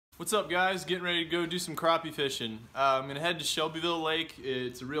What's up, guys? Getting ready to go do some crappie fishing. I'm gonna head to Shelbyville Lake.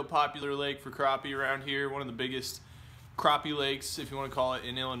 It's a real popular lake for crappie around here. One of the biggest crappie lakes, if you want to call it,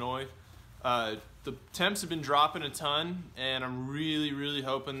 in Illinois. The temps have been dropping a ton, and I'm really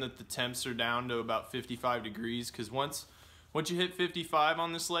hoping that the temps are down to about 55 degrees, because once you hit 55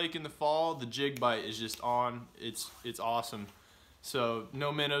 on this lake in the fall, the jig bite is just on. It's awesome. So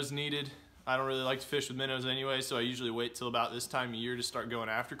no minnows needed. I don't really like to fish with minnows anyway, so I usually wait till about this time of year to start going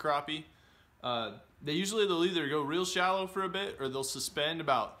after crappie. They'll either go real shallow for a bit, or they'll suspend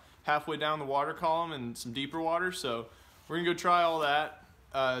about halfway down the water column in some deeper water. So we're gonna go try all that.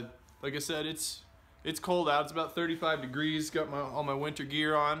 Like I said, it's cold out. It's about 35 degrees. Got all my winter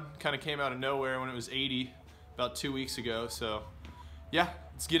gear on. Kind of came out of nowhere when it was 80 about 2 weeks ago. So yeah,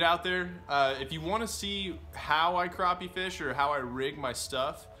 let's get out there. If you want to see how I crappie fish or how I rig my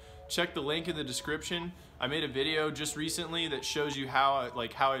stuff, check the link in the description. I made a video just recently that shows you how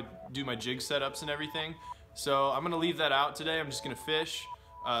I do my jig setups and everything. So I'm gonna leave that out today. I'm just gonna fish.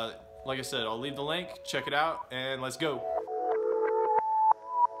 Like I said, I'll leave the link, check it out, and let's go.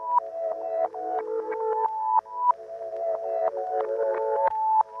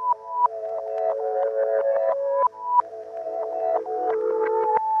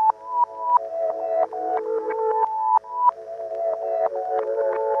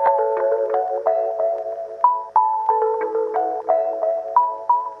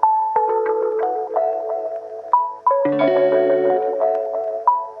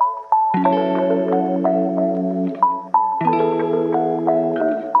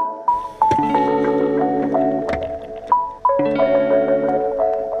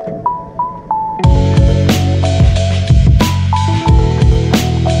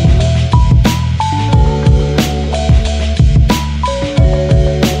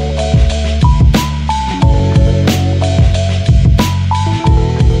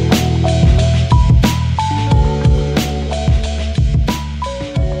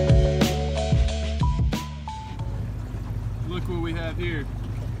 Look what we have here.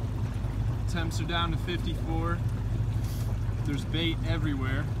 Temps are down to 54. There's bait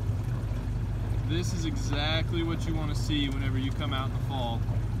everywhere. This is exactly what you want to see whenever you come out in the fall.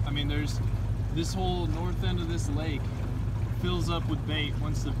 I mean, there's this whole north end of this lake fills up with bait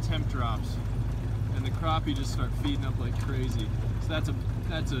once the temp drops, and the crappie just start feeding up like crazy. So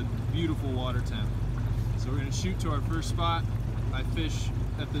that's a beautiful water temp. So we're gonna shoot to our first spot. I fish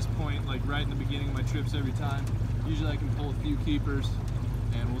at this point like right in the beginning of my trips every time. Usually I can pull a few keepers,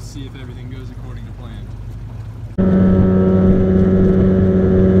 and we'll see if everything goes according to plan.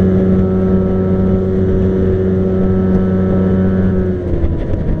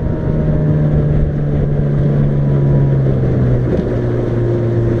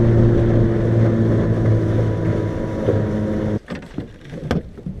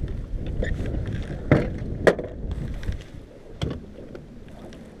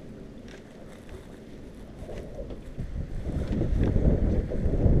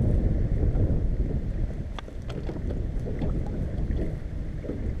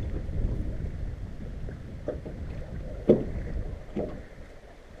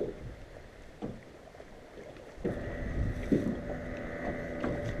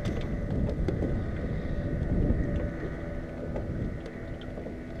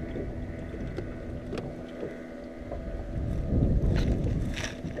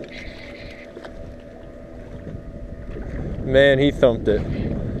 Man, he thumped it.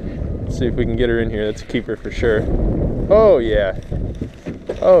 Let's see if we can get her in here. That's a keeper for sure. Oh yeah.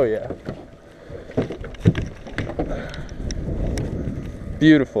 Oh yeah.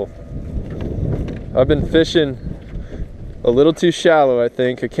 Beautiful. I've been fishing a little too shallow, I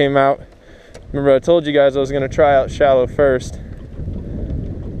think. I came out, remember I told you guys I was gonna try out shallow first.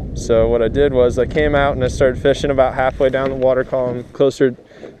 So what I did was I came out and I started fishing about halfway down the water column, closer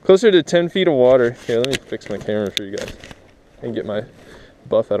to 10 feet of water. Here, let me fix my camera for you guys and get my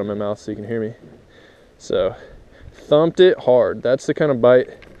buff out of my mouth so you can hear me. So, thumped it hard. That's the kind of bite.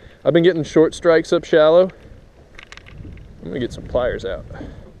 I've been getting short strikes up shallow. I'm gonna get some pliers out.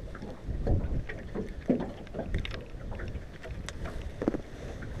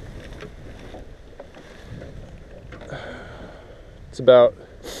 It's about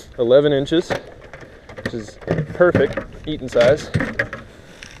 11 inches, which is perfect eating size.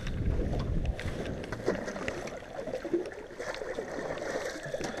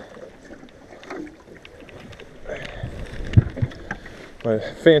 My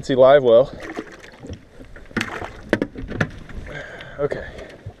fancy live well. Okay.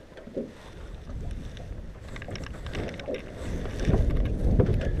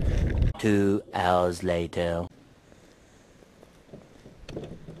 2 hours later.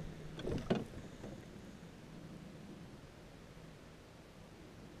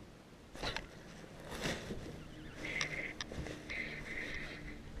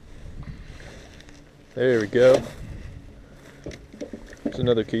 There we go. There's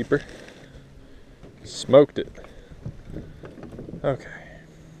another keeper. Smoked it. Okay.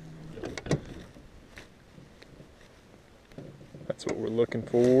 That's what we're looking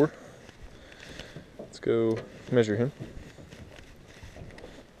for. Let's go measure him.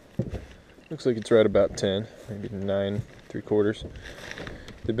 Looks like it's right about 10, maybe 9¾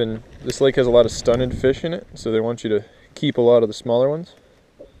 This lake has a lot of stunted fish in it, so they want you to keep a lot of the smaller ones.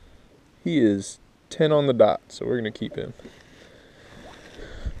 He is 10 on the dot, so we're gonna keep him.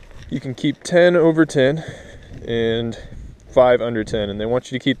 You can keep 10 over 10 and 5 under 10, and they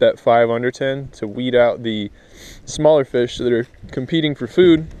want you to keep that 5 under 10 to weed out the smaller fish that are competing for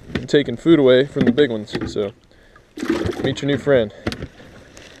food and taking food away from the big ones. So meet your new friend.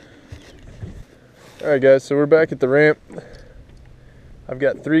 Alright guys, so we're back at the ramp. I've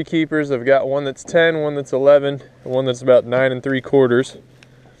got 3 keepers. I've got one that's 10, one that's 11, and one that's about 9¾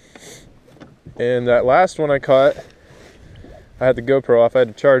 And that last one I caught, I had the GoPro off, I had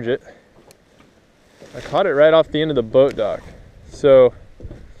to charge it. I caught it right off the end of the boat dock. So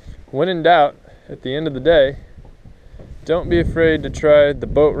when in doubt, at the end of the day, don't be afraid to try the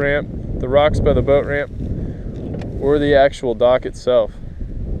boat ramp, the rocks by the boat ramp, or the actual dock itself.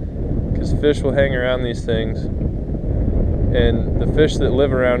 Because fish will hang around these things, and the fish that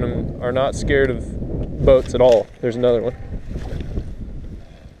live around them are not scared of boats at all. There's another one.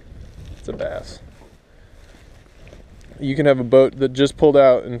 It's a bass. You can have a boat that just pulled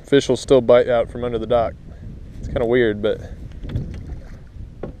out and fish will still bite out from under the dock. It's kind of weird, but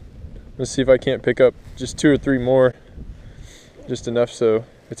let's see if I can't pick up just 2 or 3 more, just enough so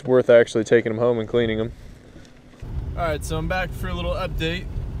it's worth actually taking them home and cleaning them. Alright, so I'm back for a little update.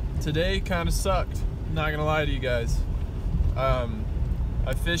 Today kind of sucked, not gonna lie to you guys.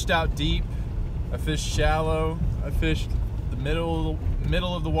 I fished out deep, I fished shallow, I fished the middle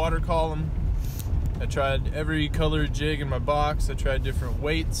of the water column. I tried every color jig in my box. I tried different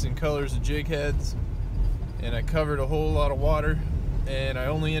weights and colors of jig heads, and I covered a whole lot of water, and I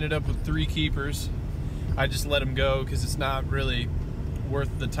only ended up with 3 keepers. I just let them go because it's not really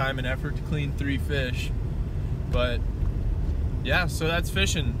worth the time and effort to clean 3 fish. But yeah, so that's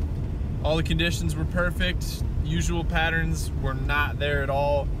fishing. All the conditions were perfect. Usual patterns were not there at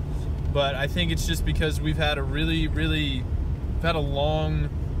all. But I think it's just because we've had a we've had a long,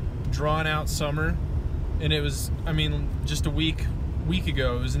 drawn out summer. And it was, I mean, just a week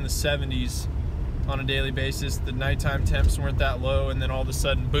ago, it was in the 70s on a daily basis. The nighttime temps weren't that low, and then all of a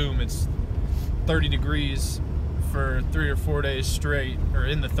sudden, boom, it's 30 degrees for 3 or 4 days straight, or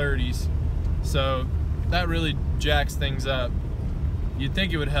in the 30s. So that really jacks things up. You'd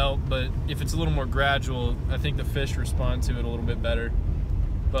think it would help, but if it's a little more gradual, I think the fish respond to it a little bit better.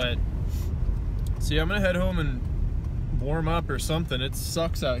 But, see, I'm gonna head home and warm up or something. It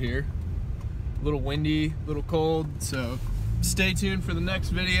sucks out here. A little windy, a little cold, so stay tuned for the next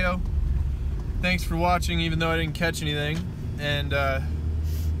video. Thanks for watching, even though I didn't catch anything. And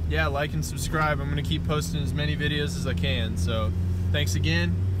yeah, like and subscribe. I'm gonna keep posting as many videos as I can. So thanks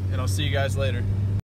again, and I'll see you guys later.